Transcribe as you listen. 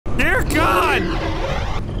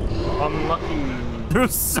Unlucky.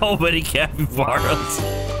 There's so many capybaras.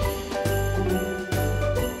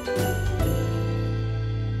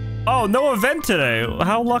 Oh, no event today.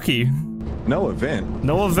 How lucky. No event.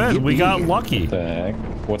 No event. Yippee. We got lucky. What the heck?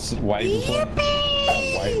 Why are you playing?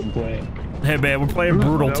 Why are you playing? Hey man, we're playing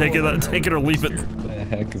brutal. Take it or leave it. What the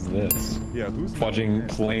heck is this? Yeah, who's fudging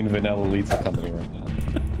plain vanilla 𝗏𝗏 company right now?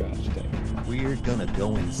 Gosh dang. We're gonna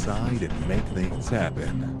go inside and make things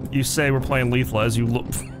happen. You say we're playing lethal as you look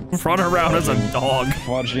run around as a dog.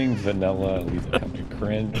 Fudging vanilla 𝗏𝗏 company.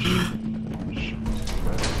 Cringe.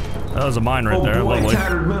 That was a mine right there. Boy, Lovely.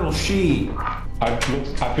 tattered metal sheet. I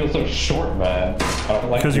feel so short, man. I don't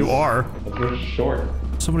like Because you are. I feel short.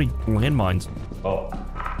 So many landmines. Oh.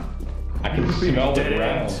 I can smell the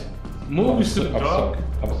ground. Move, I'm so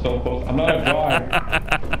close. I'm not a dog.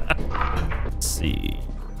 Let's see.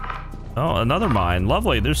 Oh, another mine.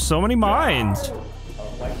 Lovely. There's so many mines.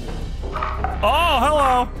 Oh,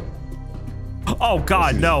 hello. Oh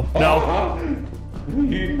God, no, no.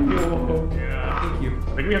 Yeah, thank you.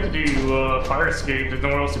 I think we have to do fire escape. There's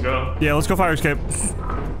nowhere else to go. Yeah, let's go fire escape.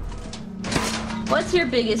 What's your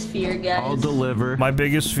biggest fear, guys? I'll deliver. My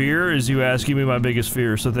biggest fear is you asking me my biggest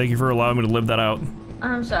fear, so thank you for allowing me to live that out.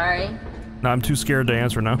 I'm sorry. No, I'm too scared to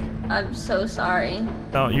answer now. I'm so sorry.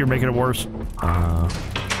 No, you're making it worse. Oh,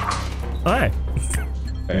 hey.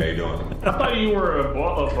 Hey, how you doing? I thought you were a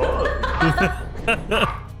bug.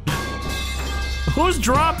 Who's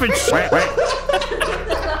dropping shit?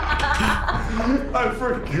 I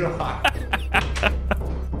forgot.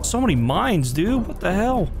 So many mines, dude. What the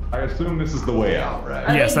hell? I assume this is the way out,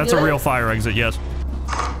 right? Yes, that's a real fire exit, yes.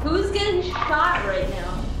 Who's getting shot right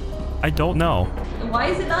now? I don't know. Why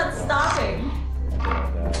is it not stopping?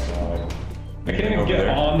 I can't even get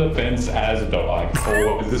on the fence as a dog.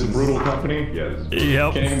 Oh, is this brutal company? Yes. Yep.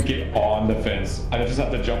 I can't even get on the fence. I just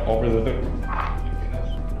have to jump over the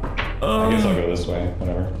I guess I'll go this way,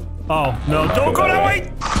 whatever. Oh, no, don't go that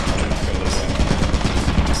way!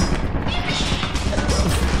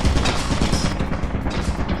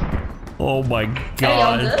 Oh my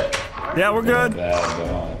God. Yeah, we're good.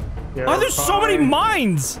 Yeah, Why there's so many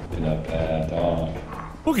mines? Not bad dog.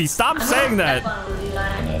 Boogie, stop saying that.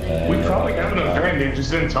 We probably have an event. They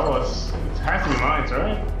just didn't tell us. It has to be mines,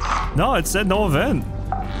 right? No, it said no event.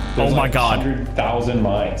 There's oh my like God. 100,000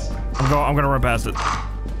 mines. I'm gonna run past it.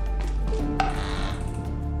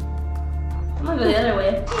 I'm gonna go the other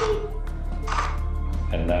way.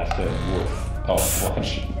 And that's it. Woof. Oh,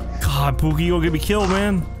 watch. God, Pookie, you'll get me killed,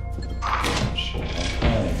 man.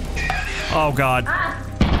 Oh God.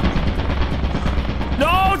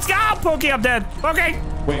 No, stop, Pookie, I'm dead. Okay.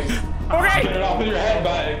 Wait. Okay. Get it off of your head,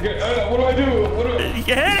 man. What do I do? What do I?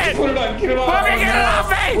 Hit it. Put it on. Get it off. Pookie, get it off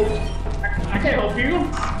me. I can't help you.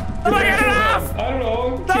 Pookie, get it off. I don't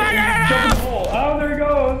know. Get it Jump in off. the hole. Oh, there he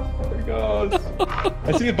goes. There he goes.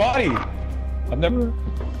 I see his body. I've never.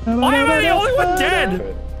 Why am I the only one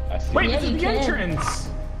dead? I see Wait, Yeah, this is you the can. entrance.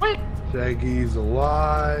 Wait. Shaggy's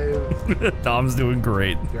alive. Dom's doing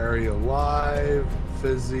great. Gary alive.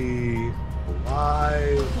 Fizzy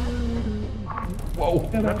alive. Whoa.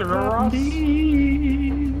 Is that the real Ross? The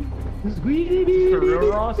real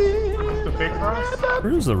Ross? That's the fake Ross?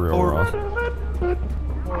 Where's the real Ross?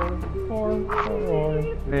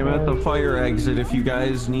 Hey, I'm at the fire exit if you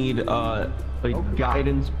guys need like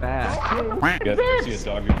guidance back. You guys see a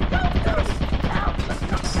dog.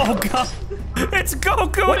 Oh God. It's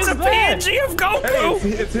Goku. What it's is a that? PNG of Goku. Hey,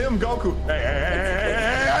 it's him, Goku. Hey.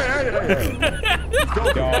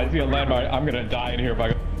 Yo, I see a landmine. I'm gonna die in here if I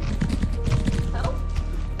go.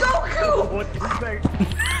 Goku! What is that?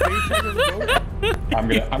 I'm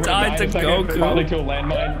gonna Died die in to a second. Goku. Probably to a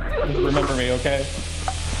landmine. Just remember me, okay?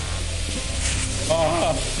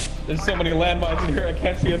 There's so many landmines in here. I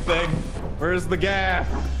can't see a thing. Where's the gas?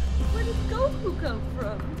 Where did Goku come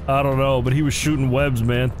from? I don't know, but he was shooting webs,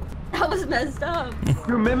 man. That was messed up.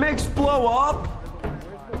 Your mimics blow up?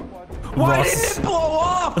 Why Ross. didn't it blow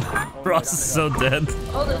up? Ross is so dead.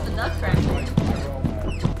 Oh, there's a nutcracker.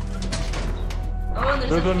 Oh, and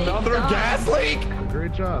there's another gas leak.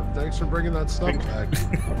 Great job. Thanks for bringing that stuff back.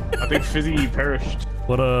 I think Fizzy perished.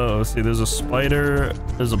 What let's see, there's a spider,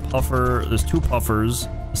 there's a puffer, there's two puffers,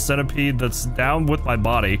 a centipede that's down with my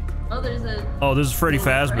body. Oh, there's a... Oh, there's Freddy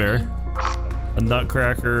Fazbear. A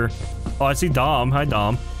nutcracker. Oh, I see Dom. Hi,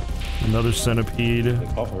 Dom. Another centipede.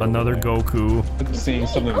 Another Goku. I'm seeing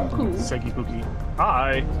something. Seki Pookie.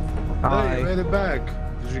 Hi. Hey, you made it back.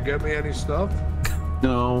 Did you get me any stuff?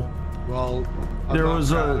 No. Well, I'm There not was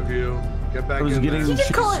proud a- of you. Get back I was in getting there.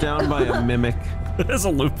 chased down by a mimic. There's a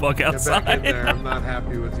loot bug Get outside. back in there. I'm not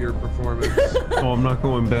happy with your performance. Oh, I'm not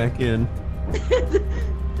going back in.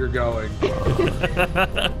 You're going.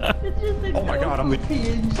 Oh my god, I'm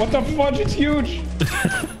leaving. What the fudge? It's huge.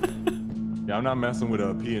 Yeah, I'm not messing with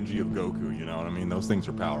a PNG of Goku, you know what I mean? Those things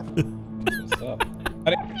are powerful. What's up?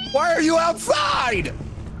 Why are you outside?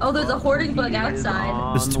 Oh, there's a hoarding bug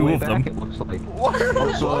outside. There's two of them. It looks like.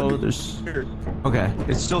 Also, there's. Okay,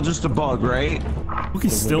 it's still just a bug, right?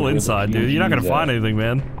 Pookie's still inside, dude. You're not gonna find anything,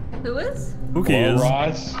 man. Who is? Pookie Hello, is.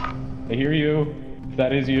 Ross. I hear you. If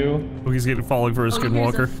that is you. Pookie's getting falling for a Oh, here's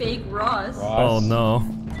skinwalker. a fake Ross. Oh no.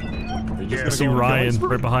 Yeah, I see Ryan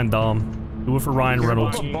right behind Dom. Do it for Ryan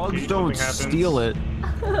Reynolds. Bugs don't steal it.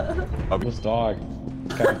 This dog.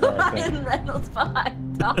 Capybara thing. Ryan Reynolds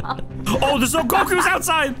behind Dom. Oh, there's no Goku's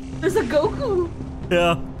outside! There's a Goku.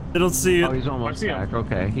 Yeah, they don't see Oh, it. he's almost back.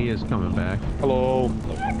 Okay, he is coming back. Hello.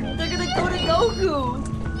 They're gonna go to Goku.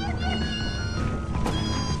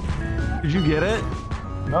 Did you get it?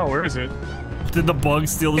 No, where is it? Did the bug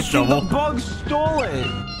steal the The shovel? bug stole it.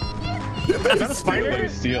 Is that a What spider? they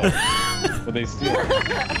steal? What they steal?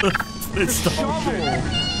 It's the Shovel.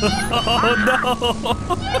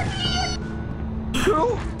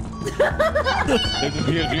 Oh There's a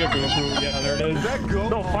PNG of Goku. Yeah, there it is.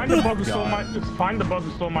 No, find the bug who stole my. Find the bug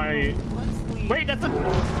who stole my. Wait, that's a zombie.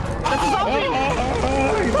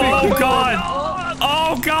 Oh god!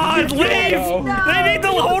 Oh god! Leave! They need to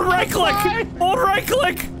hold right click! Hold right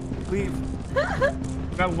click!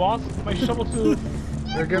 I lost my shovel to.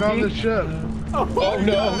 Here, get on the ship. Oh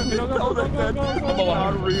no! I'm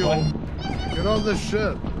alive. Real. Get on the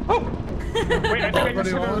ship. Wait, I think I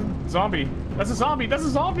just hit a on? zombie. That's a zombie. That's a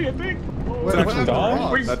zombie, I think. Wait, what happened to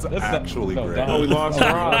Dom? Ross? That's actually no, great. Dom. We lost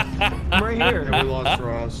Ross. I'm right here. Yeah, we lost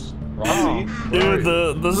Ross. Rossi. Dude,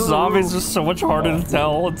 the zombies are so much harder to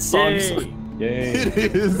tell. It sucks. Yay! It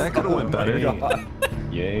is. That could have went better.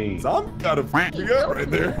 Yay! I'm got a freaking up right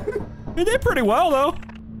there. We did pretty well though.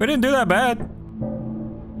 We didn't do that bad.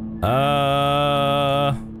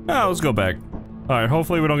 Let's go back. Alright,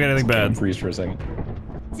 hopefully we don't get anything bad. Freeze for a second.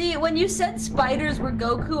 See, when you said spiders were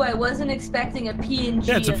Goku, I wasn't expecting a PNG.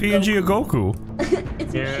 Yeah, it's a PNG of Goku.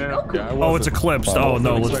 It's Yeah. a Goku. Yeah, I Oh, it's wasn't- eclipsed. I Oh wasn't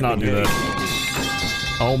no, let's not do expecting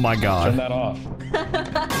that. Oh my Turn god. that off.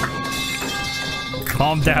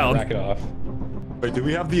 Calm down. Rack it off. Wait, do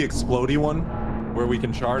we have the explodey one where we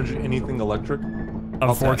can charge anything electric?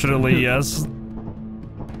 Unfortunately, yes.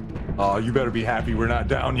 Oh, you better be happy we're not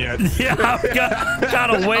down yet. Yeah, I'm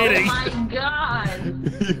kind of waiting. Oh my god.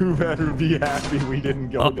 You better be happy we didn't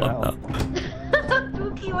go down.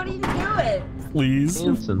 Pookie, what are you doing? Please.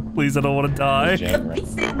 Dancing. Please, I don't want to die. Jam, right?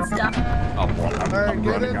 Beast inside. Alright,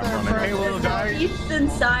 get in there, Frank. Beast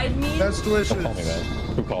inside me. Best Who called me wishes. that?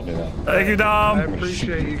 Who called me that? Thank you, I Dom.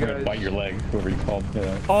 appreciate you I'm gonna guys. bite your leg. Whoever you called me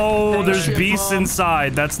that. Oh, there's Shit, beasts Mom.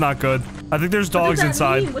 inside. That's not good. I think there's What does dogs that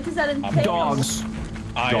inside. mean? What does that entail? Dogs.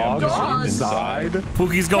 I am the Dogs beast inside.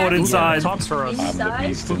 Pookie's going Yeah, inside. Talks for us. I'm the Inside?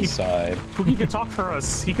 beast inside. Pookie can talk for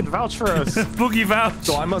us. He can vouch for us. Pookie vouch.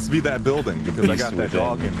 So I must be that building because I got that Beast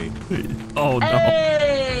dog in within. me. Oh no.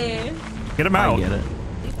 Hey. Get him I out. get it.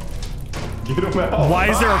 Get him out. Why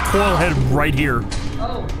is there a coil head right here?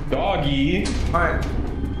 Oh. Doggy. Alright.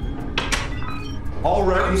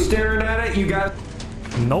 Already. I'm staring at it. You got.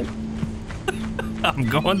 Nope. I'm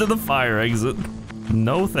going to the fire exit.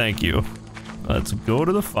 No, thank you. Let's go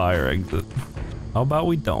to the fire exit. How about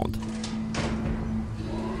we don't?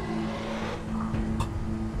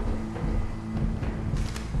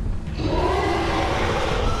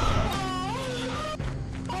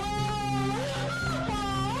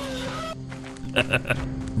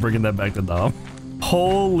 Bringing that back to Dom.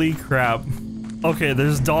 Holy crap. Okay,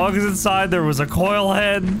 there's dogs inside. There was a coil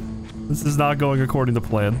head. This is not going according to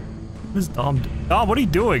plan. What is Dom doing? Dom, what are you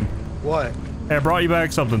doing? What? Hey, I brought you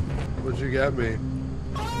back something. What'd you get me?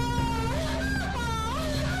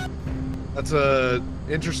 That's a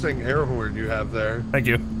interesting air horn you have there. Thank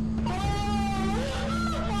you.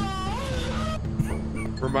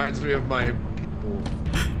 Reminds me of my.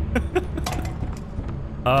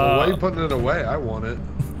 Well, why are you putting it away? I want it.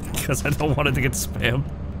 Because I don't want it to get spammed.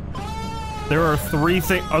 There are 3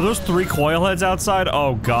 things. Are those 3 coil heads outside?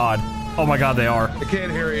 Oh god. Oh my god, they are. I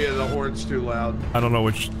can't hear you. The horn's too loud. I don't know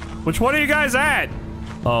which one are you guys at?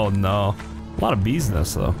 Oh no. A lot of bees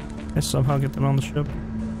nests though. Can I somehow get them on the ship?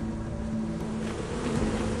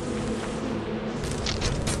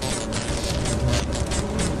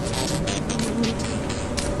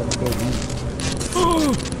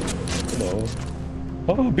 Hello.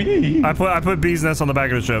 Oh, bee. I put bees nests on the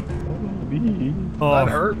back of the ship. Bee. Oh, That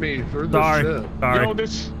hurt me through the sorry. ship. Sorry. Yo,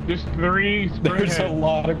 there's 3 There's a heads,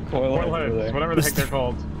 lot of coil heads coil over heads, there. whatever the heck they're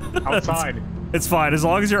called, outside. It's fine. As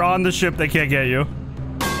long as you're on the ship, they can't get you.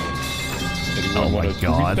 Anyone Oh want my a Scooby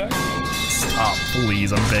God. snack? Oh,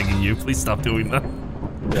 please, I'm begging you. Please stop doing that.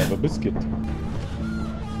 Grab a biscuit.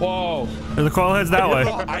 Whoa. The coil head's that way.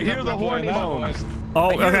 I hear the horny moan.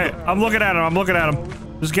 Oh, okay. I'm looking at him. I'm looking at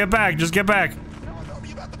him. Just get back. Just get back.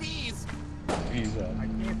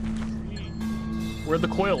 Where are the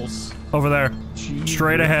coils? Over there. Jeez.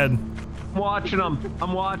 Straight ahead. I'm watching them.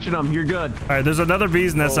 I'm watching them. You're good. All right, there's another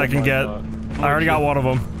bee's nest I can get. I already got one of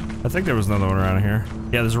them. I think there was another one around here.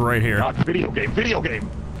 Yeah, there's right here. Not video game. Video game.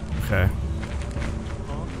 Okay.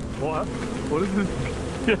 What? What is this?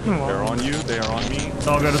 They're on you. They are on me. It's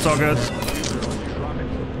all good. It's all good.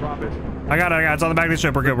 Drop it. I got it. I got it. It's on the back of the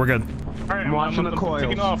ship. We're good. We're good. All right, I'm watching the coils.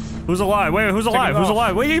 Taking off. Who's alive? Wait, who's alive? Who's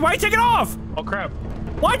alive? Wait, why are you taking off? Oh crap.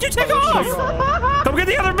 Why'd you take off? Come get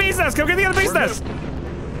the other bee's nest. Come get the other bee's nest.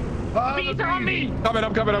 Bees are on me. Coming.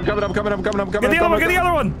 I'm coming. I'm coming. I'm coming. I'm coming. I'm coming. Get the other one. Get the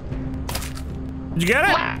other one. Did you get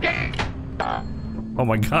it? Oh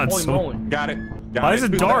my God. Holy So, moly. Got it. Got why is it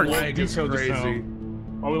dark? Leg is crazy.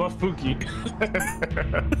 Oh, we left Pookie.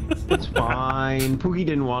 It's fine. Pookie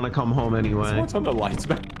didn't want to come home anyway. What's on the lights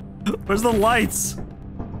back? Where's the lights?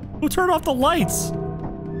 Who turned off the lights?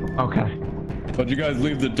 Okay. But you guys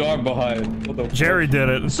leave the dog behind. What the Jerry did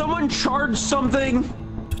it. Someone charged something.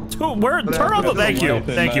 Where? Turn off the. Thank you. light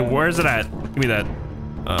then, Thank you. man. Where's it at? Give me that.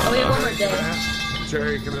 Oh, we have one more day.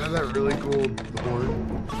 Jerry, can I have that really cool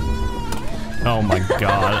horn? Oh my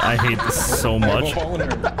God. I hate this so much. No.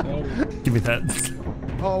 Give me that.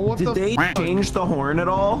 Oh, what Did the they change the horn at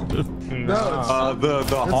all? No, The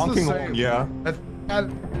it's honking the horn. same. Yeah.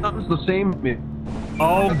 That was the same.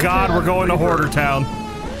 Oh God, we're going to Hoarder Town.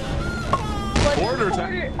 Hoarder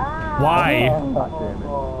Town. Why?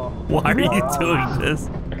 Why are you doing this?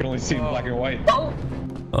 I can only see in black and white.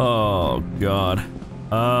 Oh God.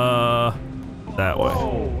 That way.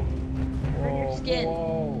 Bring your skin.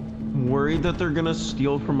 I'm worried that they're gonna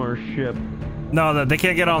steal from our ship. No, they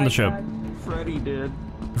can't get on the ship. Freddy did.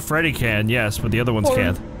 Freddy can, yes, but the other ones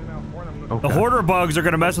can't. Okay. The hoarder bugs are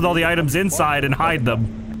gonna mess with all the items inside and hide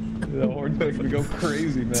them. The horn's making me go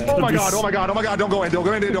crazy, man. Oh my God. Oh my God. Oh my God. Don't go in. Don't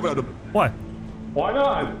go in. Don't go in. What? Why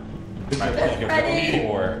not? Freddy.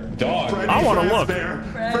 Or dog. I want to look.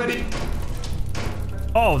 Freddy.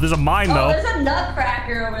 Oh, there's a mine Oh, though. there's a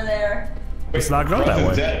nutcracker over there. Let's not go that way.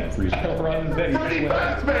 Ron's dead. Freddy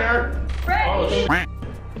Fazbear. Freddy.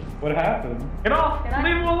 What happened? Get off. Can I-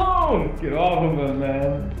 Leave him alone. Get off of him,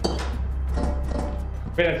 man.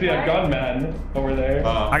 Wait, I see a gunman over there.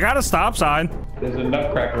 I got a stop sign. There's a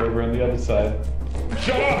nutcracker over on the other side.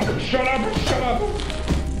 Shut up! Shut up! Shut up!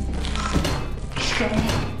 Shut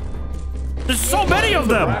up! There's so many of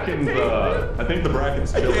them. Bracken's, I think the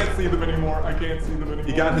Bracken's. I can't see them anymore. I can't see them anymore.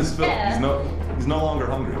 He got his fill. Yeah. He's no longer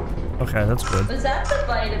hungry. Okay, that's good. Was that the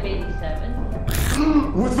bite of 87?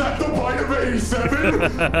 Was that the bite of 87? Is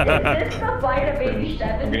this the bite of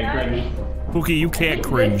 87, I'm getting guys? cringe. Pookie, you can't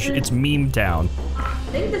cringe. It's meme town. I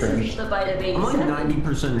think this is the bite of I'm like 87.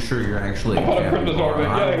 90% sure you're actually a I thought a Christmas capybara.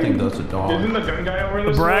 ornament, I yeah. don't think that's a dog. Isn't the gun guy over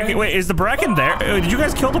this Bracken. way? Wait, is the Bracken there? Did you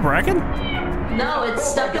guys kill the Bracken? No, it's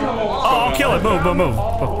stuck in the wall. Oh, I'll kill it. Move, move, move.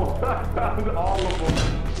 Oh, I found all of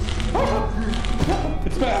them.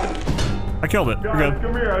 It's bad. I killed it. We're Guys, good.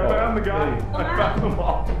 come here. I found the guy. I found them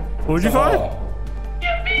all. What would you find?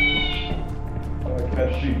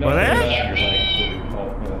 Were they?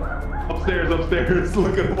 Upstairs, upstairs.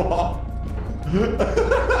 Look at them all.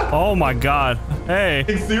 Oh my God. Hey.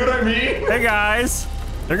 You see what I mean? Hey guys.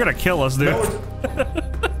 They're gonna kill us, dude.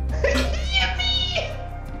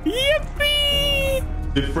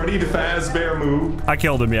 Yippee! Did Freddy the Fazbear move? I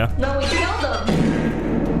killed him, yeah. No, we killed him.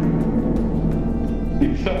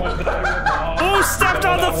 Who stepped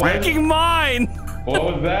on the freaking mine? What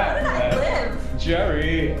was How that? did I live?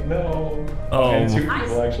 Jerry, no. Oh. Okay, two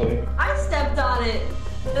people actually. I stepped on it.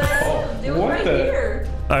 It was what right the- here.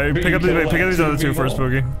 All right, pick up these other two first,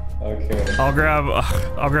 Boogie. Okay. I'll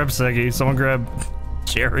grab Seggy. Someone grab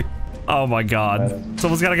Jerry. Oh my God.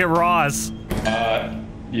 Someone's gotta get Ross.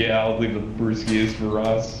 Yeah, I'll leave the brewskis for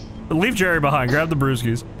Ross. Leave Jerry behind. Grab the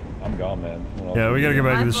brewskis. I'm gone, man. Yeah, we gotta get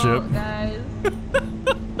back to My the ship. fault, guys.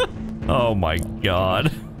 Oh my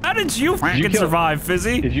God. How did you freaking kill- survive,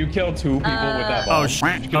 Fizzy? Did you kill two people with that Oh bomb?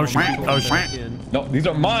 shit. No, these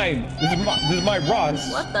are mine. This is my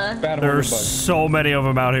Ross. What the? Bad There's bug. so many of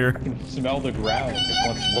them out here. I can smell the ground. It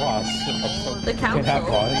wants Ross. The Can't have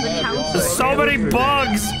council. Ross. The council. There's so many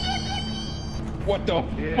bugs. What the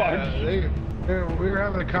Yeah, fuck? we were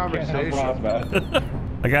having a Can't have Ross, conversation. man.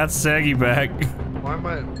 I got Saggy back. Why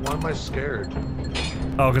am I scared?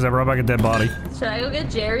 Oh, because I brought back a dead body. Should I go get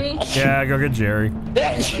Jerry? Yeah, go get Jerry. Go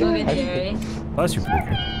get Jerry. Bless you,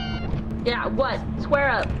 Pookie. Yeah, what? Square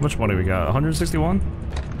up. Which one do we got? 161?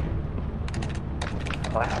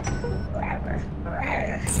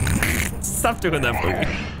 Stop doing that, Pookie.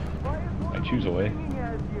 I choose a way.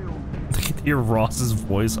 I can hear Ross's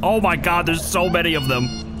voice. Oh my god, there's so many of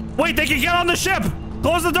them. Wait, they can get on the ship!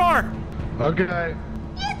 Close the door! Okay.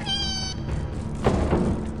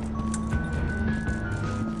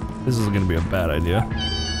 This is gonna be a bad idea.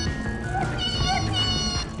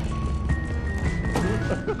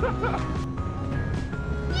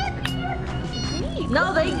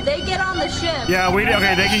 No, they get on the ship. Yeah,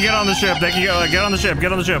 okay, they can get on the ship. They can get on the ship.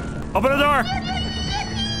 Get on the ship. Open the door!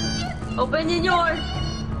 Open the door.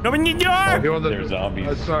 Open the door! They're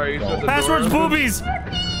zombies. Sorry, you said the Password's door. boobies!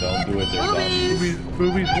 Don't do it, they're zombies.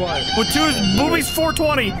 Boobies what? With boobies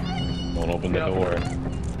 420. Don't open the door.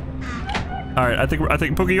 All right, I think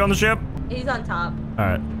Pookie, you on the ship? He's on top. All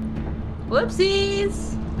right.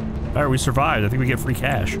 Whoopsies. All right, we survived. I think we get free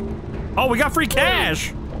cash. Oh, we got free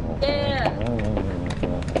cash! Yeah.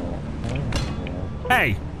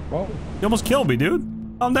 Hey, you almost killed me, dude.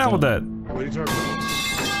 I'm down with that. What are you talking about?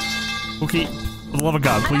 Pookie, for the love of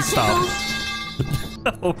God, please stop.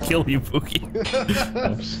 I'll kill you, Pookie.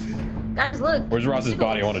 Guys, look. Where's Ross's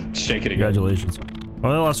body? I want to shake it again. Congratulations.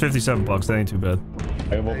 Well, they lost 57 bucks. That ain't too bad.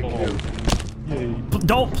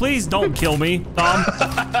 Please don't kill me, Tom.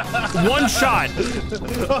 One shot.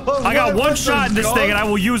 I got one shot in this thing, and I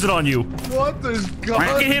will use it on you. What this gun?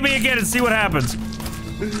 You can hit me again and see what happens.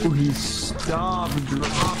 Pookie, stop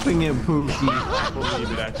dropping it, Pookie. I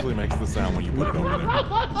believe it actually makes the sound when you put it over there.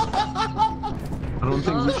 I don't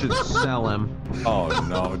think we should sell him. Oh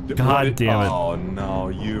no. God damn it. Oh no,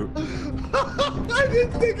 you. I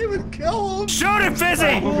didn't think it would kill him. Shoot it,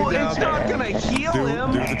 Fizzy! Well, it's not gonna heal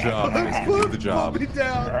him. Do the job, Mason. Do the job. Put me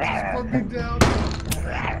down. Put me down.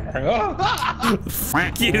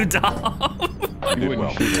 Fuck you, dog. You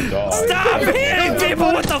wouldn't shoot a dog. Stop hitting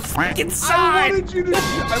people with the fucking I sign! wanted you to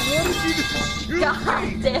shoot God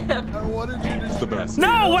me. damn. I wanted you to It's the best.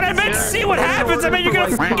 No, when I meant to see what happens, I meant you're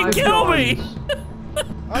gonna fucking kill me!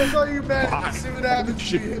 I thought you meant to see what happens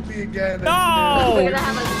if you hit me again. No! We're gonna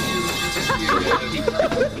have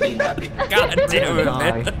God damn it,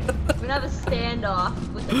 man. we're gonna have a standoff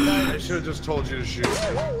with the I guns. should have just told you to shoot.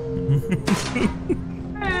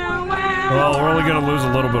 Well, we're only gonna lose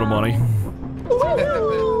a little bit of money.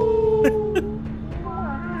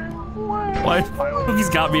 Why? Pookie's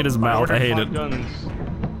got me in his mouth. I hate it.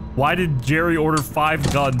 Why did Jerry order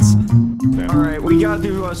 5 guns? All right, we got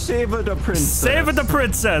to save the princess. Save the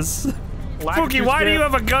princess. Pookie, why do you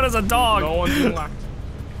have a gun as a dog? No one's been locked.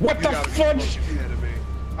 What the fudge?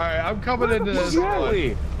 Alright, I'm coming into this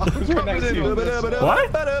one. I'm coming into this one.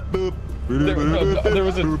 What? There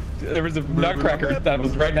was a nutcracker that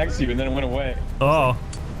was right next to you and then it went away. Oh.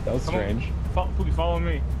 That was strange. Pookie, follow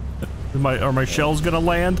me. Are my shells gonna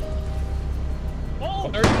land? Oh,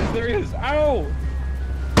 there he is, there he is. Ow!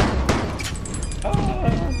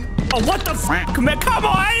 Oh, what the fuck, man? Come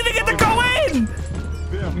on, I didn't even get to go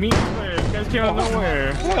in! Me, you guys came out of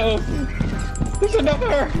nowhere. Oh, there's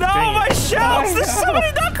another! No, my shells! There's so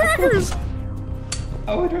many nutcrackers!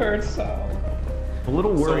 Oh, it hurts so. A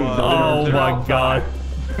little worried. Oh my god.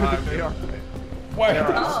 Why are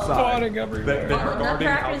they spawning everywhere? They are guarding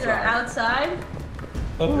Nutcrackers are outside.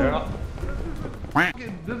 Oh.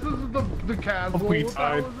 This is the castle. We What the hell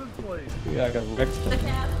died. is this place? Yeah, I got wrecked. The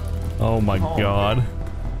cab. Oh my god.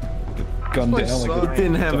 Gunned This down place like sucks.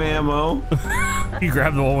 Didn't have ammo. You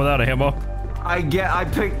grabbed the one without ammo.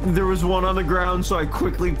 There was one on the ground, so I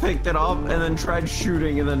quickly picked it up and then tried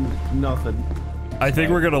shooting and then nothing. I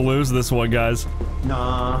think we're gonna lose this one, guys.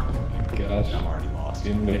 Nah. Gosh, I'm already lost.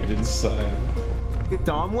 Inmate inside.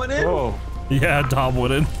 Dom went in? Oh, Yeah, Tom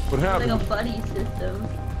went in. what Like happened? a buddy system.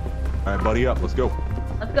 All right, buddy up. Let's go.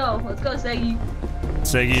 Let's go, Seggy.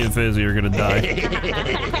 Seggy and Fizzy are gonna die.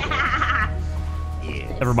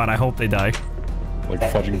 Never mind, I hope they die. Like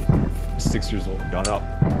fudging 6 years old. Gun up.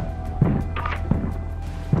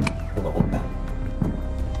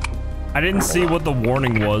 I didn't see what the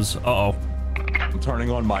warning was. Uh-oh. I'm turning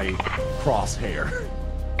on my crosshair.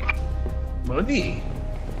 Buddy.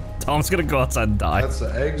 Tom's gonna go outside and die. That's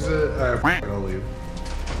the exit. Alright, I'll leave.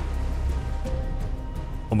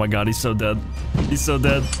 Oh my god, he's so dead. He's so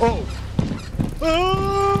dead. Oh!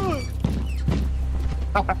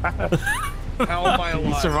 How am I He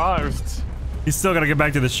alive? survived. He's still gotta get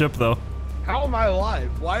back to the ship, though. How am I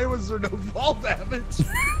alive? Why was there no fall damage?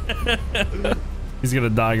 He's gonna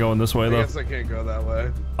die going this way, I though. guess I can't go that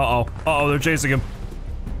way. Uh-oh. Uh-oh, they're chasing him.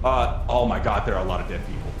 Oh my God, there are a lot of dead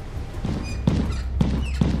people.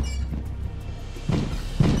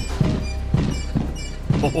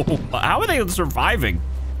 Oh, how are they surviving?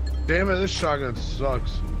 Damn it, this shotgun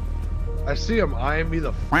sucks. I see him eyeing me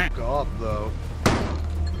the fuck up, though.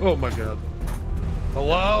 Oh my god.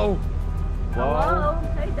 Hello? Hello.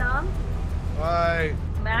 Hey, Dom. Hi.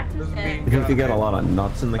 Max is dead. I think you got a lot of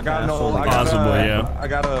nuts in the castle. Possibly, yeah. I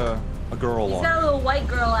got a girl He's on. got a little white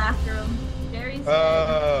girl after him. Jerry's dead.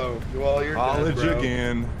 Oh, well, you're dead, bro.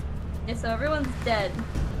 again. Yeah, so everyone's dead.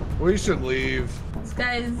 We should leave. This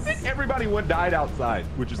guy's... Everybody died outside,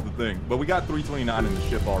 which is the thing. But we got 329 in the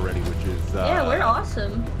ship already, which is yeah, we're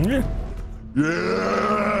awesome. Yeah.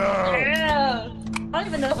 Yeah. Yeah. I don't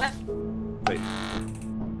even know what... Wait.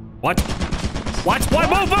 What? What?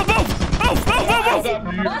 Move! What the...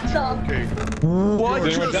 What Is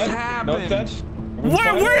just anyone dead? happened? No dead?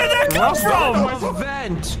 Where did that come from?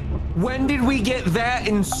 Vent. When did we get that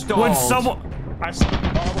installed? When someone...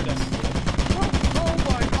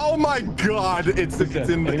 Oh my God! It's in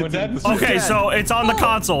the. Anyone dead? Okay, so it's on the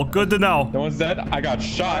console. Good to know. No one's dead. I got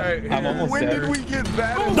shot. Alright, I'm almost When dead. did we get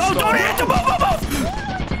that? No, don't hit the move!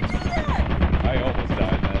 I almost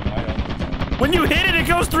died, man. I almost died. When you hit it, it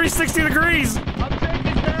goes 360 degrees. I'm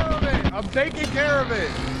taking care of it. I'm taking care of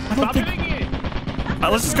it. Stop hitting it.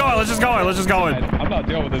 Let's just go. Let's just go. Let's just go. I'm not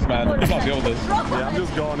dealing with this, man. I'm not dealing with this. Yeah, I'm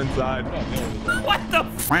just going inside. I'm not dealing with this. What the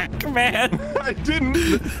fuck, man? I didn't.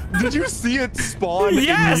 Did you see it spawn?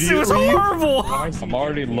 Yes, it was immediately? horrible. I'm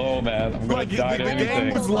already low, man. I'm gonna Like die to the game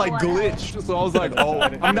everything. was like glitched, so I was like, oh,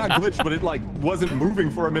 I'm not glitched, but it like wasn't moving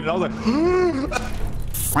for a minute. I was like,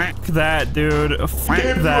 Fuck that, dude. Fuck gave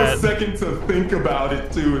you a that. second to think about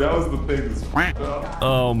it too. That was the thing. That's fucked up.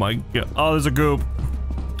 Oh my god. Oh, there's a goop.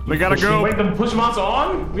 We gotta go. Wait, the push mod's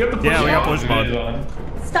on? We have to push Yeah, we got mod? push mod.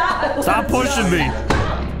 Stop! Stop pushing me.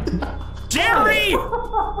 Jerry!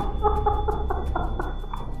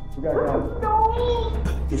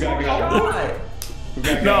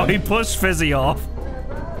 No, he pushed Fizzy off.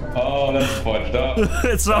 Oh, that's fudged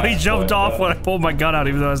up. So he jumped off when I pulled my gun out,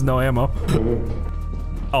 even though there's no ammo.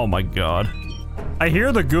 Oh my god. I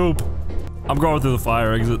hear the goop. I'm going through the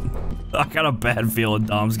fire exit. I got a bad feeling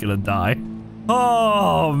Dom's gonna die.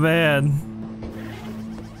 Oh, man.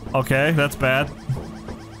 Okay, that's bad.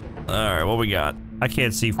 Alright, what we got? I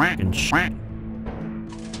can't see fucking shit. Alright,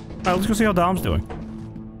 let's go see how Dom's doing.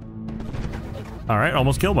 Alright,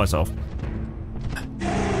 almost killed myself.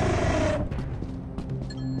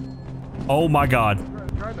 Oh my god. I'm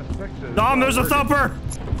trying to fix it. Dom, there's a thumper!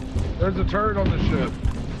 There's a turret on the ship.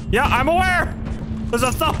 Yeah, I'm aware! There's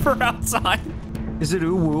a thumper outside. Is it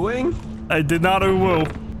ooh-wooing? I did not woo.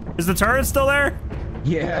 Is the turret still there?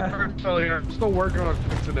 Yeah. Turret's still here. I'm still working on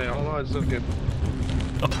fixing it. Hold on a second.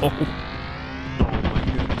 Oh.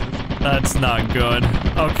 That's not good.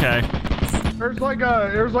 Okay. There's like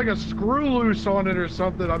a screw loose on it or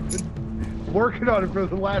something. I've been working on it for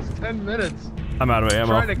the last 10 minutes. I'm out of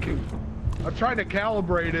ammo. I'm trying to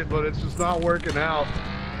calibrate it, but it's just not working out.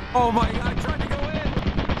 Oh my god, I'm trying to go in.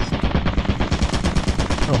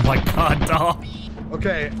 Oh my god, Dom.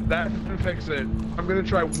 Okay, that should fix it. I'm gonna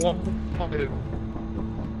try one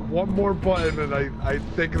more button, and I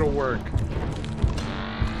think it'll work.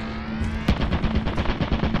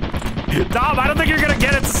 Dom, I don't think you're gonna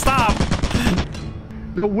get it to stop.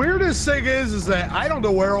 The weirdest thing is that I don't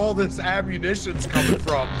know where all this ammunition's coming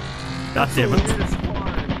from. God damn it.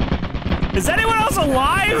 Is anyone else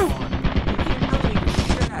alive?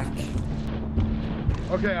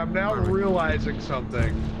 Okay, I'm now realizing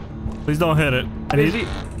something. Please don't hit it. I need...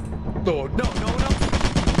 No.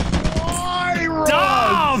 Why, Ross?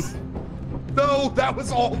 Dom! No, that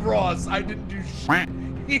was all Ross. I didn't do shit.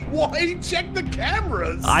 He checked the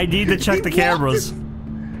cameras. I need to check the cameras.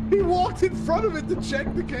 He walked in front of it to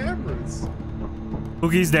check the cameras.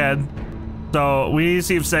 Pookie's dead. So we need to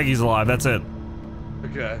see if Seggy's alive. That's it.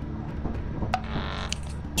 Okay.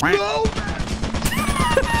 No!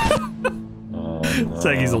 Oh, no.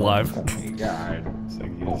 Seggy's alive. God.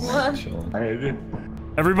 What?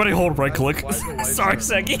 Everybody hold right click. Why the lights Sorry, on?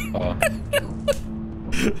 Seggy.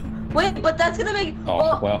 Wait, but that's gonna make...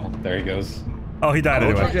 Oh, well, there he goes. Oh, he died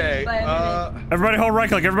anyway. Okay, Everybody hold right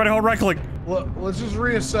click. Everybody hold right click. let's just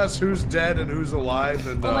reassess who's dead and who's alive.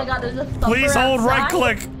 And Oh my god, there's a thumper Please hold right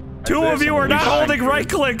outside. click. Two of you are not holding right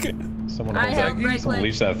click. Someone I hold have that. right Someone click.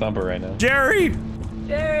 leash that thumper right now. Jerry!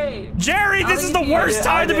 Jerry! This is the worst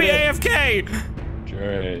time to be AFK!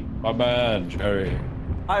 Jerry. My man, Jerry.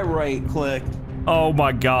 I right clicked. Oh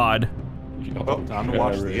my god. Oh, time to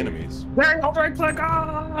watch the enemies. Jerry, hold right click.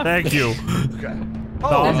 Ah! Thank you. Okay.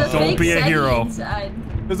 Dom, There's a don't fake be a Seggy hero. inside.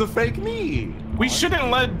 There's a fake me. We shouldn't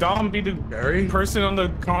let Dom be the Jerry? person on the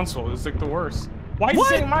console. It's like the worst. Why are you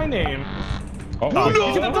saying my name? Oh,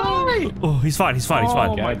 he's gonna die! Oh, he's fine. He's fine. He's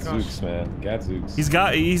fine. Gadzooks, man. Gadzooks. He's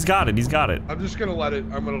got it. He's got it. I'm just gonna let it.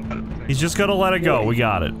 I'm gonna let it. He's just gonna let it go. We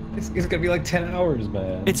got it. It's gonna be like 10 hours,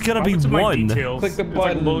 man. It's gonna be one. Click the button. It's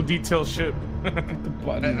like low detail shit. The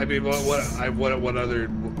button. I mean, what other?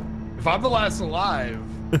 If I'm the last alive.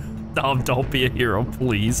 Dom, don't be a hero,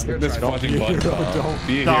 please. This fucking button. Don't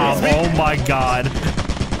be a Dom, hero. oh my god.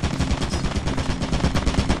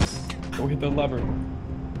 Go hit the lever.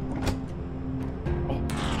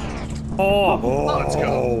 Oh, Let's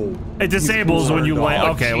go. it disables when you land.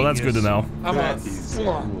 Okay, well that's good to know. I'm a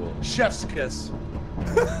Cool. chef's kiss.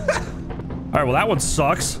 All right, well that one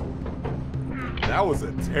sucks. That was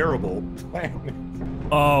a terrible plan.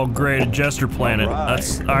 Oh, great, a jester planet.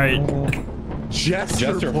 That's all right.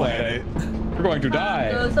 Jester planet. We're going to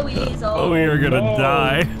die. Goes the weasel. Oh, we are gonna No.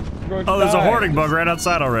 die. We're going to Oh, there's a die. hoarding bug right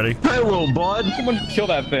outside already. Hello, bud. Someone kill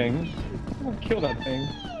that thing. Someone kill that thing.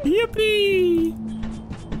 Yippee!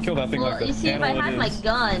 Kill that thing Well, like the you see, if I animal had it my is.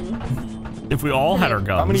 gun, If we all had our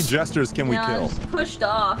guns. How many jesters can we now I kill? was pushed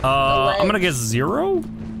off. I'm gonna guess 0.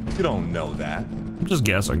 You don't know that. I'm just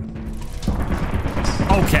guessing.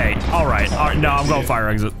 Okay, all right. No, I'm going fire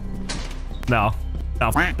exit. No,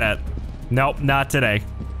 f that. Nope, not today.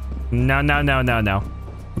 No.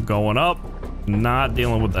 We're going up. Not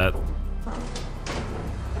dealing with that.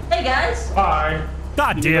 Hey guys. Hi.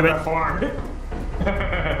 God You damn go it! that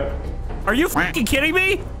far. Are you fucking kidding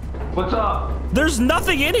me? What's up? There's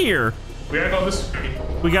nothing in here. We gotta go this way.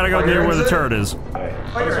 We gotta go near where the turret is.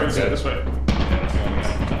 This way.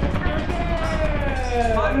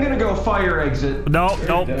 I'm gonna go fire exit. No,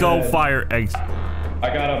 don't go fire eggs.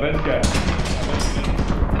 I got a bench guy.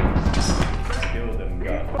 Kill them,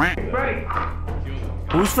 guy.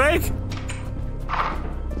 Who's fake?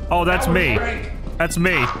 Oh, that's me. That's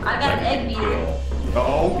me. I got an egg beater.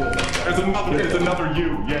 Oh, there's another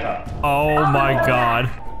you. Yeah. Oh my god.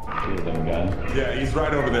 Kill them, gun. Yeah, he's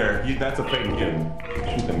right over there. That's a fake kid.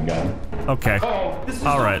 Shoot them, gun. Okay.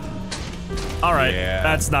 All right. All right. Yeah.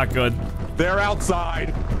 That's not good. They're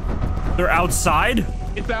outside. They're outside?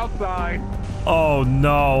 It's outside. Oh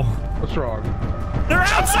no. What's wrong? They're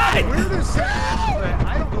outside! Where this?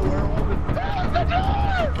 I don't know where all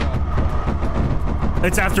the.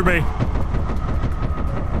 It's after me.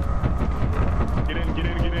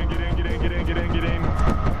 Get in.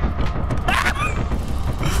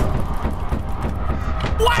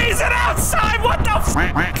 Why is it outside? What the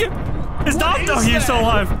f? Is Dom? No, he's still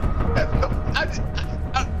alive.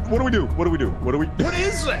 What do we do? What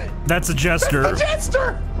is that? That's a jester. A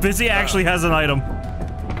jester. Fizzy actually has an item.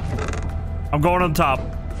 I'm going on top.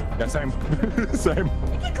 Yeah, same. Same.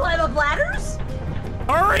 You can climb up ladders.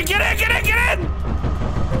 Hurry, get in!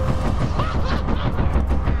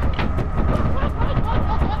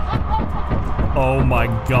 Oh my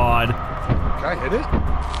god. Can I hit it?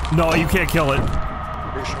 No, you can't kill it.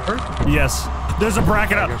 Are you sure? Yes. There's a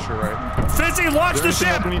bracket I up. guess you're right. Fizzy, launch the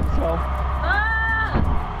ship!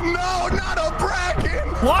 Ah! No, not a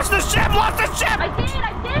bracken. Launch the ship! Launch the ship! I did.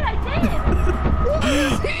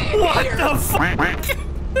 What the fuck?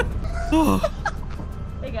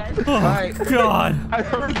 Hey guys. Oh, God. I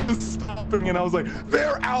heard this stopping and I was like,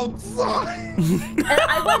 they're outside. And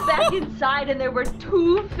I went back inside and there were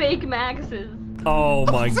 2 fake Maxes. Oh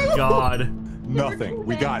my God. Nothing.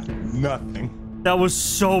 We got nothing. That was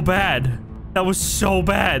so bad. That was so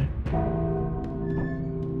bad.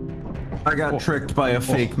 I got tricked by a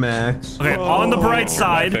fake Max. Okay, on the bright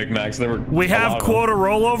side, Big Max, there were we a have lot of quota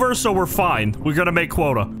rollover, so we're fine. We're gonna make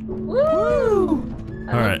quota. Woo!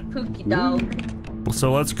 All right. Pookie dog.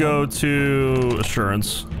 So let's go to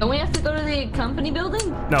assurance. Don't we have to go to the company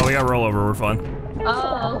building? No, we got rollover. We're fine.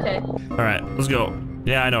 Oh, okay. All right, let's go.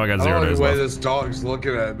 Yeah, I know I got I 0 don't know days the way left. this dog's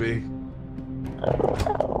looking at me.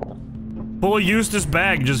 Pull a Eustace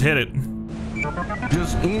bag, just hit it.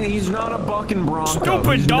 He's not a bucking Bronco.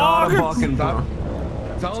 Stupid He's dog! Not a bucking Bronco.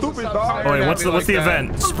 Stupid dog. Oh wait, what's the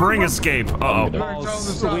event? Spring escape. Uh oh.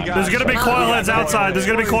 There's gonna be coil heads outside. There's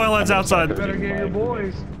gonna be coil heads outside. Better get your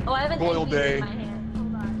boys. Oh, I have an Boil egg beater day. in my hand.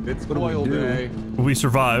 Hold on. It's boil day. We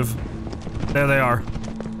survive. There they are.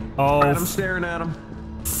 Oh, I'm staring at him.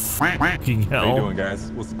 fucking How you hell. doing,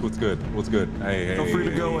 guys? What's good? What's good? Hey. Feel free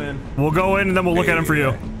to go in. We'll go in and then we'll look at him for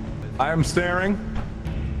you. I am staring.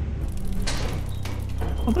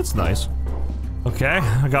 Oh, that's nice. Okay,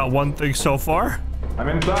 I got one thing so far. I'm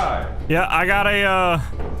inside. Yeah, I got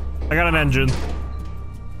an engine.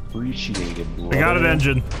 appreciated. I got an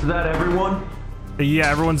engine. Is that everyone? Yeah,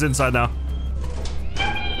 everyone's inside now.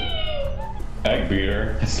 Egg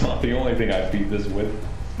beater. It's not the only thing I beat this with.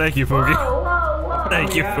 Thank you, Pookie. Whoa, whoa, whoa.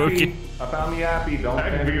 Thank you, Pookie. I found the appy. Don't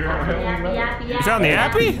Egg beater. Yappy, yappy, You found the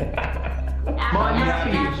appy?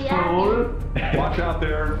 Yappy, yappy. Watch out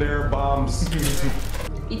there, bombs.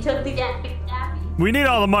 He took the yappy, yappy. We need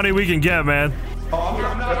all the money we can get, man. Oh,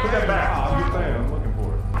 I'm not put that back. I'm just saying, I'm looking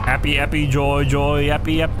for it. Happy, happy, joy, joy,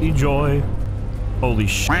 happy, happy, joy. Holy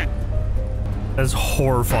shit. That's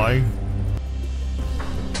horrifying.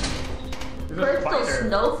 Crystal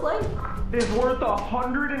snowflake? It's worth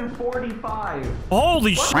 145.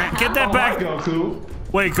 Holy shit. Get that back. Goku.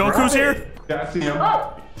 Wait, Goku's here? Yeah, I see him.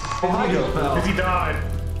 Oh! Fizzy died.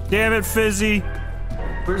 Damn it, Fizzy.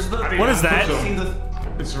 Where's the? What is that?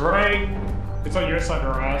 It's right. It's on your side,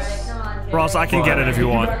 Ross. Come on, Jared. Ross, I can get it if you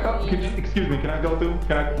want. Excuse me, can I go through?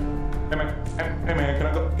 Can I? Hey man, can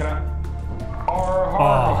I go? Can I?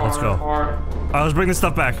 Oh, let's go. Alright, let's bring this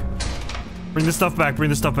stuff back. Bring this stuff back, bring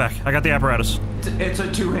this stuff back. I got the apparatus. It's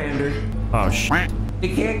a two-hander. Oh, shit.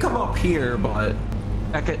 It can't come up here, but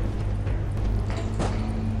back it.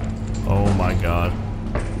 Oh my god.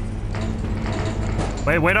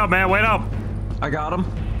 Wait up, man, wait up. I got him.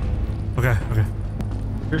 Okay, okay.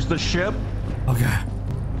 Here's the ship. Okay.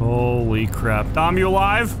 Holy crap. Dom, you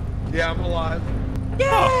alive? Yeah, I'm alive.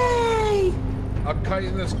 Yay! I'm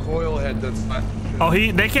cutting this coil head that's not. Oh,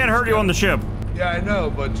 they can't hurt you on the ship. Yeah, I know,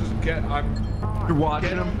 but just You're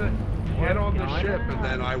watching him. Get on the ship, and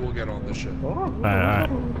then I will get on the ship. Alright.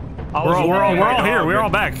 We're all here. We're all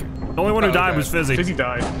back. The only one who died was Fizzy. Fizzy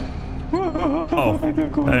died. Oh.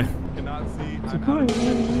 Hey. Cannot see.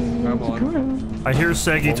 I'm on. I hear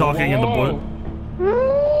Segi talking in the bush.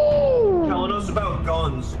 Telling us about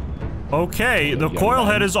guns. Okay, the coil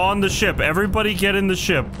head is on the ship. Everybody get in the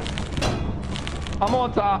ship. I'm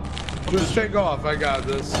on top. Just take off. I got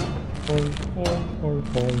this. Alright.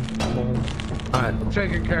 I'm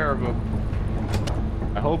taking care of him.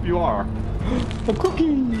 I hope you are. A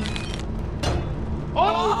cookie.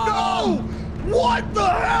 Oh no! What the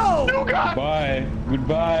hell? Goodbye.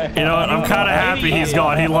 Goodbye. You know what? I'm kind of happy he's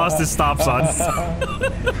gone. He lost his stop sign.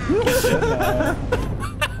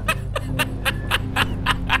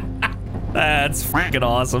 That's freaking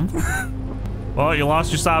awesome. Well, you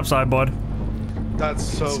lost your stop sign, bud. That's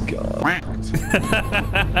so good.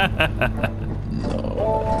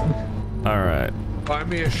 All right. Buy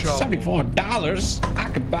me a shovel. $74. I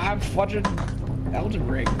could buy fucking Elden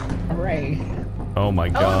Ring. Hooray. Oh my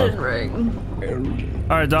god. Elden Ring.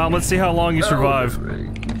 All right, Dom. Let's see how long you survive.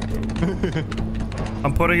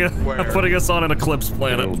 I'm putting us on an eclipse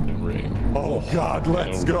planet. Oh God,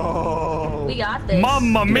 let's go. We got this.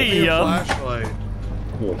 Mamma Give me a mia! flashlight.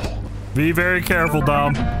 Be very careful,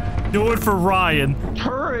 Dom. Do it for Ryan.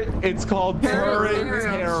 Turret. It's called Turret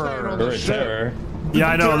Terror. Terror. Yeah,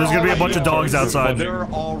 I know. There's gonna be a bunch of dogs outside. There are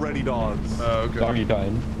already dogs. Oh, okay. Doggy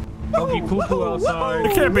time. Doggy poo poo outside.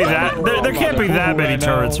 There can't be that. There can't be that many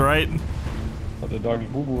turrets, right? The doggy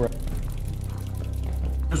boo boo.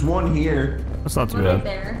 There's one here. That's not too One right bad.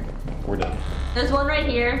 there. We're done. There's one right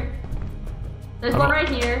here. There's one right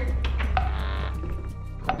here.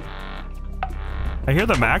 I hear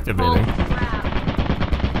them Holy activating. crap.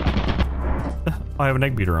 I have an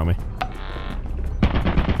egg beater on me.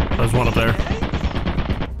 There's one up there.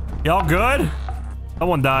 Y'all good?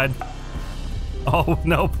 Someone died. Oh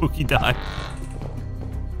no, Pookie died.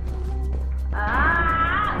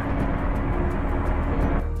 Ah!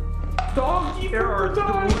 Dog, there are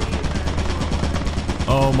three.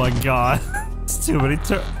 Oh my god. It's too many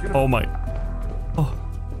oh my. Oh,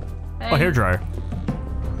 Hey. oh hairdryer.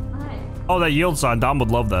 Hi. Oh, that yield sign. Dom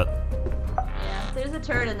would love that. Yeah, there's a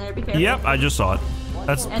turret in there. Be careful. Yep, I just saw it.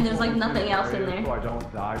 That's And there's like nothing else in So there. I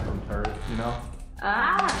don't die from turrets, you know?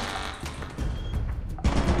 Ah!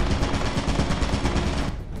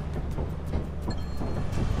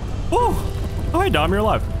 Woo! Oh, hey, Dom, you're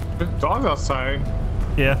alive. There's dogs outside.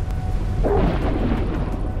 Yeah.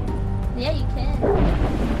 Yeah, you can.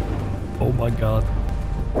 Oh my god.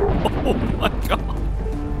 Oh my god.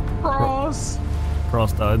 Ross.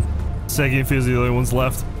 Cross died. Segi and Fizzy are the only ones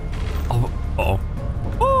left. Oh, uh-oh.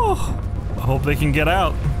 Oh, I hope they can get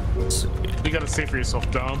out. Let's see. You gotta save for yourself,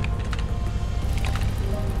 Dom.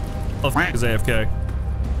 Oh, f is AFK.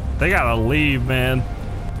 They gotta leave, man.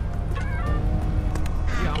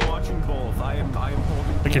 Yeah, I'm watching both. I am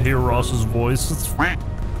holding. I can hear Ross's voice. It's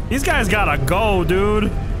these guys gotta go,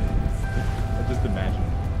 dude. I just imagine.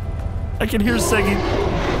 I can hear Segi.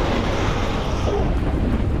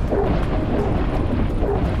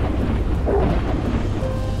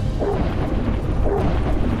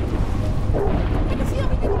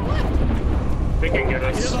 They can get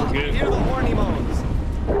us. We're good. Hear the horny moans.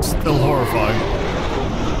 Still horrifying.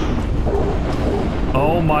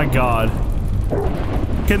 Oh my god.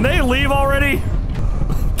 Can they leave already?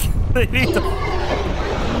 They need to.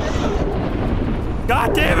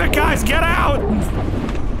 God damn it, guys, get out!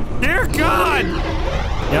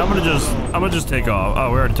 Yeah, I'm gonna just take off.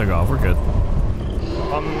 Oh, we already took off. We're good.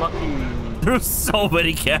 Unlucky. There's so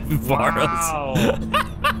many capybaras. Wow.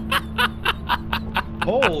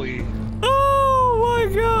 Holy. Oh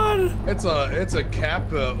my god. It's a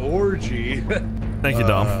Kappa orgy. Thank you,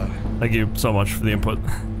 Dom. Thank you so much for the input.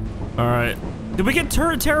 All right. Did we get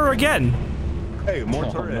turret terror again? Hey, more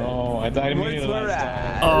turret. No, I died immediately last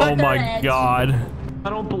time. Oh my god. I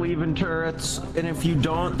don't believe in turrets, and if you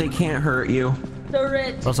don't, they can't hurt you.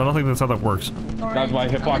 Turret. Also, I don't think that's how that works. That's why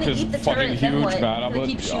hitbox is fucking huge, man. I'm a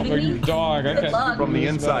huge dog. I can't From the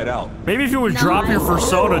inside out. Maybe if you would drop your first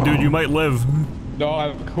soda, dude, you might live. No,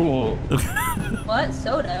 I'm cool. What?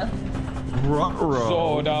 Soda?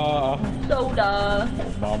 Soda. Soda.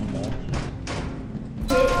 Mama.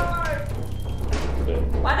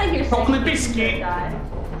 Why'd I hear 𝗠𝗶𝘁𝗵𝘇.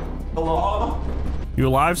 Hello? You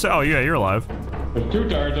alive? Oh yeah, you're alive. There's 2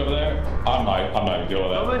 turrets over there. I'm not even dealing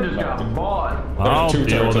with that. Something just got bought. I'll There's 2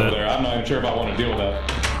 deal turrets with over it. there. I'm not even sure if I want to deal with that.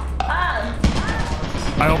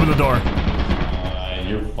 I opened the door.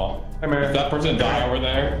 You're fine. Hey, man. If that person die over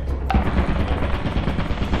there.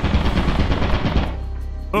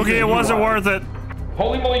 Okay, it wasn't worth it.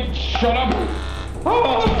 Holy moly, shut up.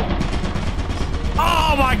 Oh.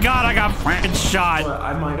 Oh my god, I got f***ing shot.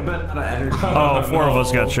 I might have been out of energy. Oh, 4 of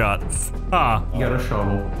us got shot. Ah. You got a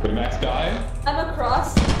shovel. Did Max die? I'm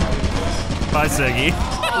across. Bye, Siggy.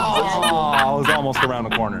 Oh, I was almost around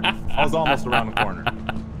the corner.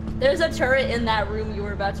 There's a turret in that room you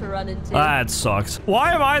were about to run into. That sucks.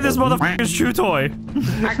 Why am I this motherfucker's chew toy?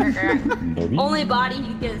 Only body he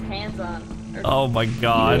can get his hands on. Oh my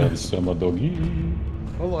god. Summer doggy.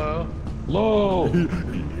 Hello. Hello.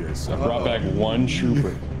 Yes, I brought back 1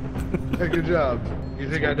 trooper. Hey, good job. You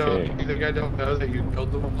think I don't? Okay. You think I don't know that you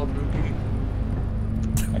killed them all, Mookie?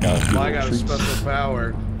 I got I got a special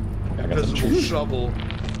power. I got the Invisible treats. shovel.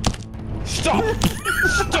 Stop!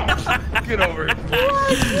 Stop! Get over it.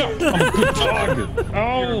 Stop! I'm a good dog. You're a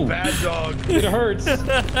Oh, bad dog. it hurts.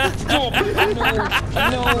 Stop!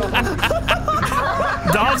 No.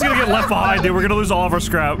 Dom's gonna get left behind, dude. We're gonna lose all of our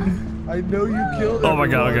scrap. I know you killed Oh my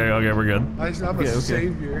god, everyone. okay, we're good. I'm a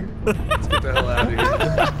savior. Let's get the hell out of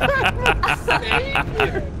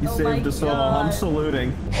here. You Oh saved my us all. God. I'm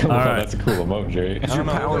saluting. Alright. That's a cool emoji. I don't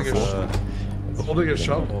know. Holding a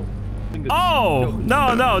shovel. Oh,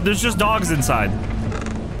 no, there's just dogs inside.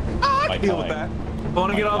 My Deal with that. time. I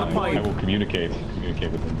want to get on the I pipe. will communicate with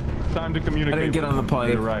them. Time to I communicate. didn't get on the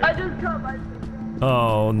pipe. You're right. I just come. Oh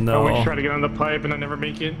I always no. try to get on the pipe and I never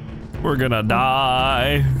make it. We're gonna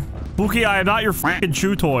die. Pookie, I am not your fucking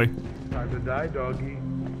chew toy. Time to die, doggy.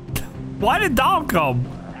 Why did Dom come?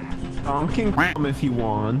 Dom can come if you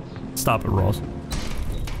want. Stop it, Ross.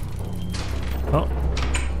 Oh.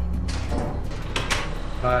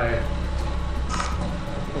 Hi.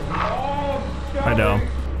 I know.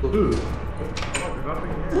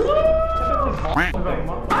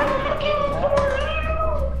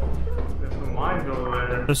 There's some mines over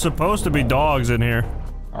there. There's supposed to be dogs in here.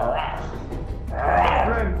 There's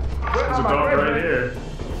a dog right here.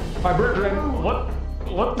 My brethren. What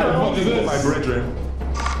the hell Looking for my brethren.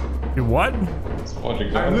 You what?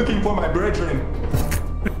 I'm looking for my brethren.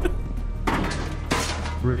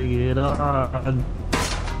 Bring it on.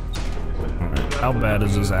 How bad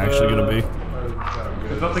is this actually gonna be?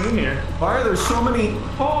 There's nothing in here. Why are there so many?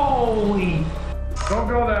 Holy! Don't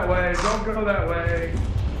go that way. Don't go that way.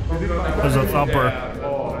 There's a thumper.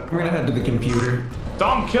 Oh, We're gonna head to the computer.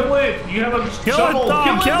 Dom, kill it! You have a Kill shovel! it,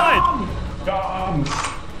 Dom! Kill it! Dom!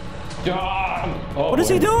 Dom! Oh, What is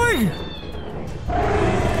he doing?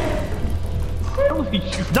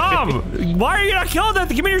 Dom! Why are you not killing that?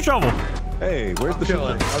 Give me your shovel. Hey, where's the Kill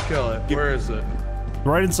it. I'll kill it. Where is it?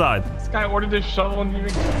 Right inside. This guy ordered this shovel and you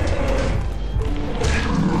even...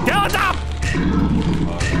 Kill it, Dom!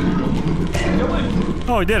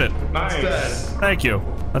 Oh, he did it. Nice. Thank you.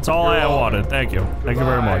 That's all I wanted. Thank you. Thank you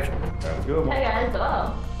very much. Hey guys,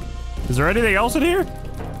 oh. Is there anything else in here?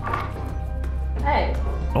 Hey.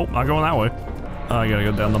 Oh, not going that way. I gotta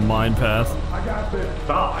go down the mine path. I got this.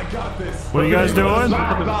 Stop. I got this. What are you guys doing?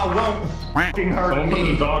 God won't fucking hurt Someone put the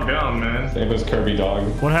me. dog down, man. Same as Kirby dog.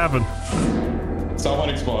 What happened? Someone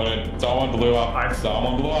exploded. Someone blew up.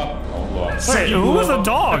 Someone blew up. Someone blew up. Wait, who was the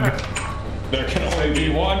dog? There can only be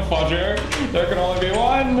one, Fudger. There can only be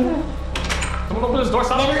one. Someone open this door.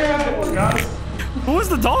 Stop over here. Guys. Who was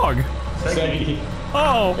the dog? Say,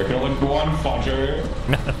 Oh. there can only be one, Fudger. Oh,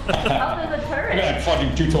 there's a Look at turret. that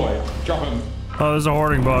fucking chew toy. Drop him. Oh, there's a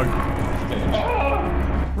hoarding bug.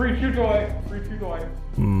 Free chew toy. Free chew toy.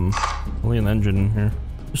 Only an engine in here.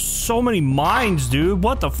 There's so many mines, dude.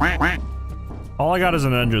 What the f? All I got is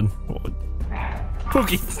an engine.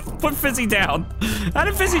 Pookie, put Fizzy down. How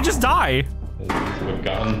did Fizzy just die? We've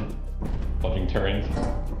gotten fucking turrets.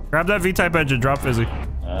 Grab that V-type engine, drop Fizzy.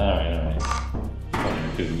 Alright.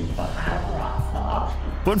 Fucking Fizzy.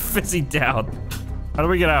 Put Fizzy down. How do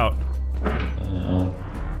we get out?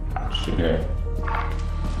 Sure.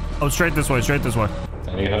 Oh, straight this way, straight this way.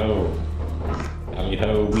 Tally ho. Tally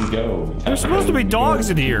ho, we go. There's supposed to be dogs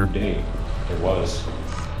in here. There was.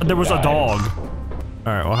 There was a dog.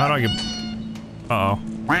 Alright, well, how do I get... Uh-oh.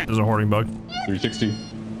 There's a hoarding bug. 360.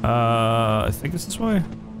 I think it's this way.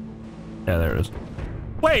 Yeah, there it is.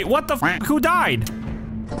 Wait, what the f? Who died?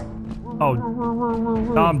 Oh,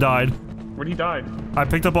 Dom died. When he died. I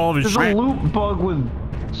picked up all of his There's shit. a loot bug with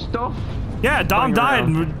stuff. Yeah, Dom died.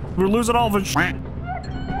 We're losing all of his shit.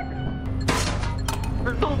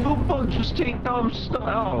 There's no loot bug, just take Dom's stuff.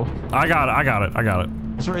 Oh. I got it, I got it, I got it.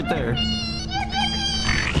 It's right there.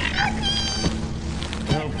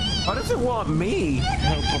 Why does it want me?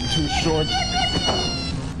 Help, I'm too short.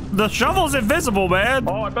 The shovel's invisible, man.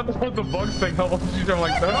 Oh, I thought this was the bug thing. How long did you do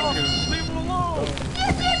like that? Leave it alone.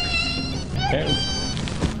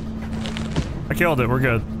 I killed it, we're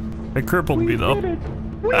good. It crippled me, though. We did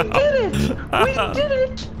it! We did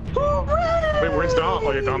it! Hooray! Wait, where's Dom?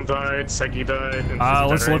 Oh, yeah, Dom died, Segi died. And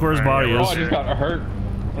Let's look where his body Oh, is. I just got hurt.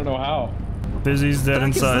 I don't know how. Fizzy's dead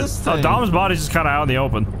inside. Oh, Dom's body's just kind of out in the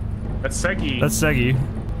open. That's Segi. That's Segi.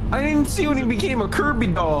 I didn't see when he became a Kirby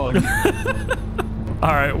dog.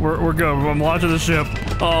 All right, we're good. I'm launching the ship.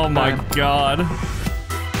 Oh my god.